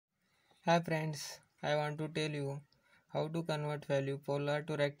Hi friends, I want to tell you how to convert value polar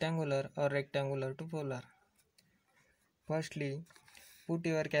to rectangular or rectangular to polar. Firstly, put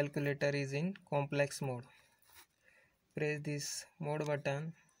your calculator is in complex mode. Press this mode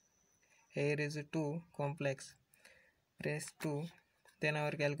button. Here is 2 complex. Press 2. Then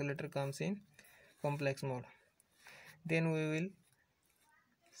our calculator comes in complex mode. Then we will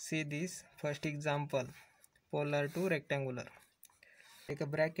see this first example, polar to rectangular. Take a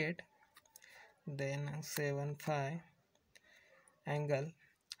bracket, then 7 5 angle.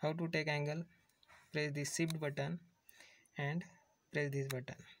 How to take angle? Press the shift button and press this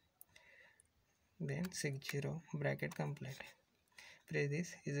button, then 60 bracket complete. Press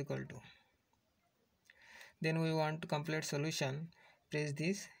this is equal to. Then we want to complete solution. Press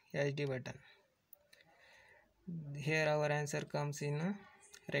this HD button. Here our answer comes in a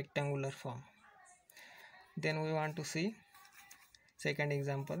rectangular form. Then we want to see second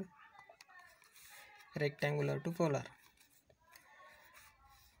example, rectangular to polar.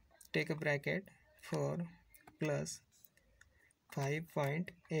 Take a bracket 4 plus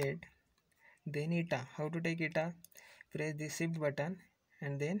 5.8, then eta. How to take eta? Press the shift button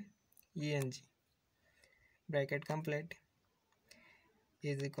and then ENG. Bracket complete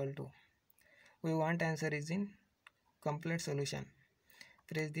is equal to. We want answer is in complete solution.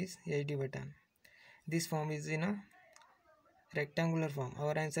 Press this HD button. This form is in a rectangular form.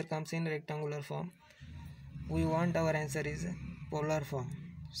 Our answer comes in rectangular form. We want our answer is polar form.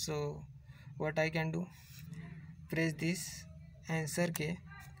 So what I can do? Press this answer key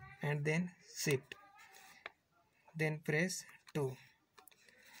and then shift. Then press 2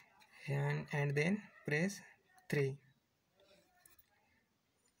 and then press 3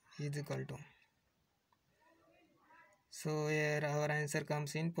 is equal to. So here our answer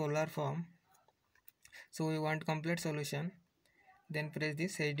comes in polar form. So we want complete solution. Then press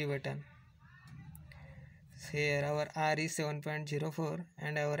this HD button. Here our R is 7.04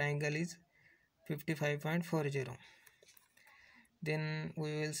 and our angle is 55.40. Then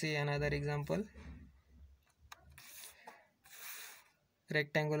we will see another example,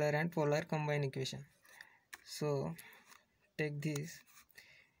 rectangular and polar combined equation. So take this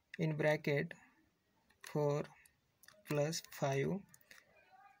in bracket 4 plus 5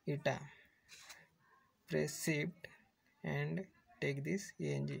 eta. Press shift and take this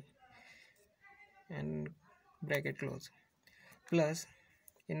ENG and bracket close, plus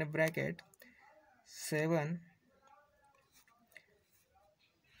in a bracket 7,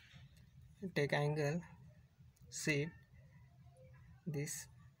 take angle, shift this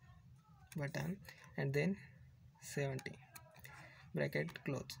button and then 70, bracket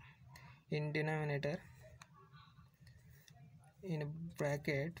close. In denominator, in a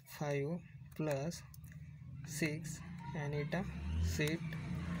bracket 5 plus 6 and eta, shift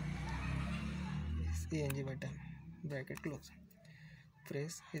ENG button, bracket close.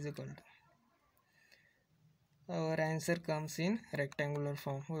 Press is equal to. Our answer comes in rectangular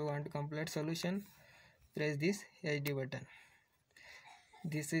form. We want complete solution. Press this HD button.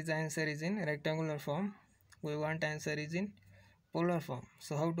 This is answer is in rectangular form. We want answer is in polar form.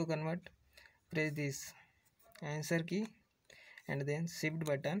 So how to convert? Press this answer key and then shift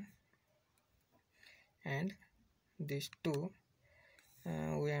button and this 2.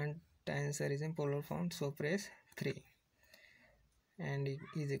 We want answer is in polar form. So press 3 and it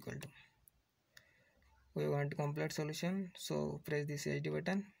is equal to. We want complete solution. So press this HD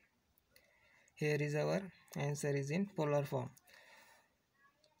button. Here is our answer is in polar form.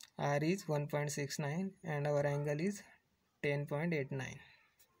 R is 1.69 and our angle is 10.89.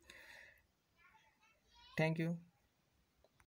 Thank you.